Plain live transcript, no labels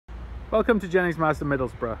Welcome to Jennings Mazda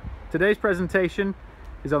Middlesbrough. Today's presentation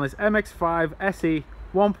is on this MX-5 SE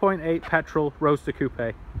 1.8 petrol Roadster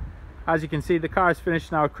Coupe. As you can see, the car is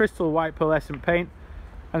finished now with crystal white pearlescent paint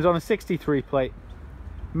and is on a 63 plate.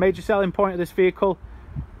 Major selling point of this vehicle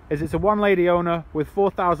is it's a one-lady owner with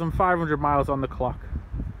 4,500 miles on the clock.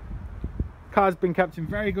 The car's been kept in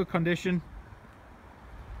very good condition.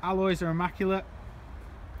 Alloys are immaculate.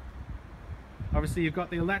 Obviously you've got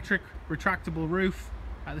the electric retractable roof.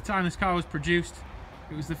 At the time this car was produced,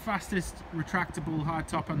 it was the fastest retractable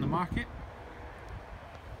hardtop on the market.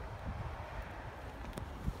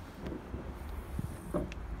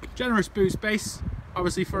 Generous boot space,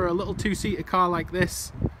 obviously for a little two-seater car like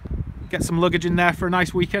this. Get some luggage in there for a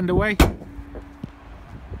nice weekend away.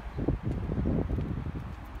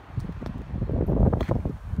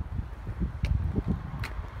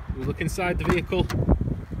 We look inside the vehicle,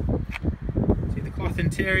 see the cloth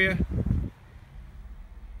interior.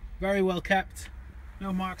 Very well kept,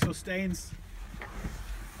 no marks or stains.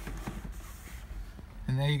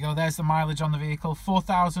 And there you go, there's the mileage on the vehicle,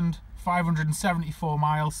 4,574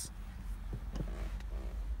 miles.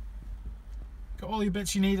 Got all your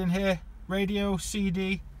bits you need in here, radio,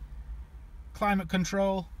 CD, climate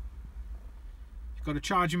control. You've got a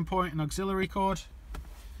charging point and auxiliary cord.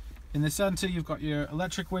 In the centre you've got your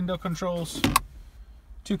electric window controls,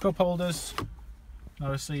 two cup holders,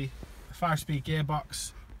 obviously a 5-speed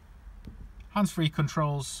gearbox. Hands-free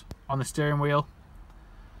controls on the steering wheel.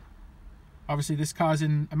 Obviously this car's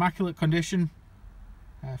in immaculate condition,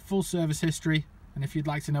 full service history, and if you'd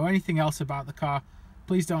like to know anything else about the car,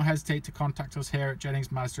 please don't hesitate to contact us here at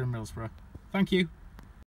Jennings Mazda in Middlesbrough. Thank you.